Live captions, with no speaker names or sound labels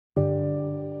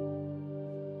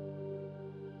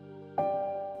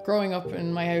Growing up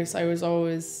in my house, I was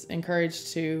always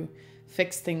encouraged to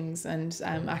fix things and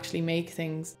actually make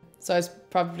things. So I was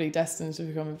probably destined to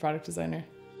become a product designer.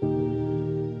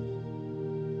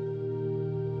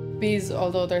 Bees,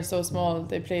 although they're so small,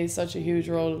 they play such a huge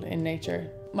role in nature.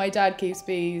 My dad keeps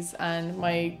bees and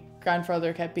my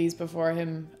grandfather kept bees before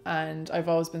him, and I've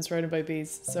always been surrounded by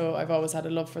bees, so I've always had a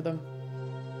love for them.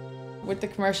 With the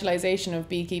commercialisation of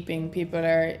beekeeping, people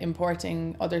are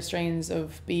importing other strains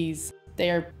of bees.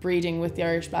 They are breeding with the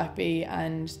Irish black bee,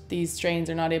 and these strains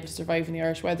are not able to survive in the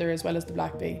Irish weather as well as the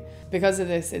black bee. Because of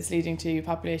this, it's leading to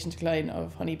population decline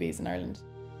of honeybees in Ireland.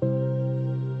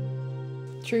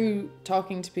 Through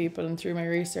talking to people and through my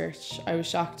research, I was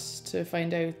shocked to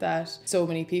find out that so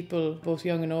many people, both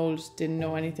young and old, didn't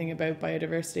know anything about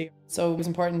biodiversity. So it was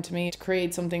important to me to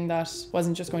create something that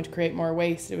wasn't just going to create more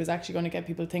waste, it was actually going to get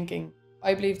people thinking.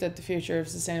 I believe that the future of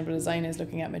sustainable design is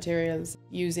looking at materials,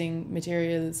 using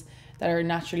materials that are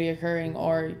naturally occurring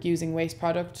or using waste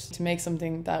product to make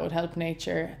something that would help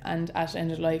nature and at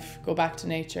end of life go back to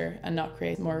nature and not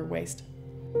create more waste.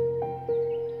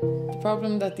 The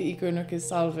problem that the Econooc is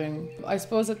solving, I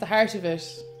suppose at the heart of it,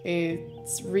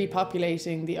 it's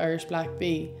repopulating the Irish black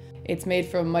bee. It's made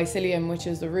from mycelium, which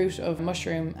is the root of a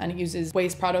mushroom, and it uses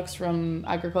waste products from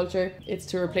agriculture. It's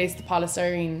to replace the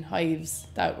polystyrene hives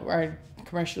that are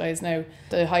commercialised now.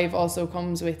 The hive also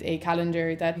comes with a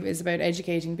calendar that is about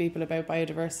educating people about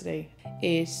biodiversity.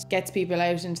 It gets people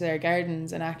out into their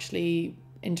gardens and actually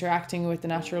interacting with the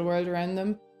natural world around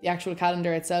them. The actual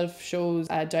calendar itself shows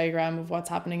a diagram of what's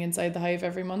happening inside the hive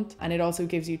every month, and it also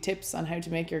gives you tips on how to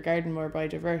make your garden more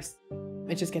biodiverse.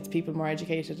 It just gets people more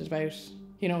educated about,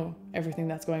 everything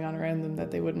that's going on around them that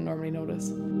they wouldn't normally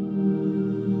notice.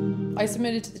 I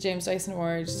submitted to the James Dyson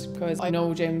Award because I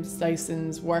know James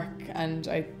Dyson's work and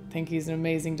I think he's an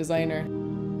amazing designer.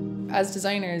 As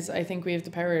designers, I think we have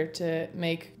the power to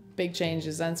make big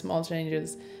changes and small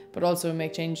changes, but also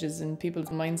make changes in people's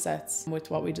mindsets with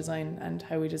what we design and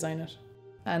how we design it.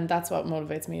 And that's what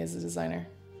motivates me as a designer.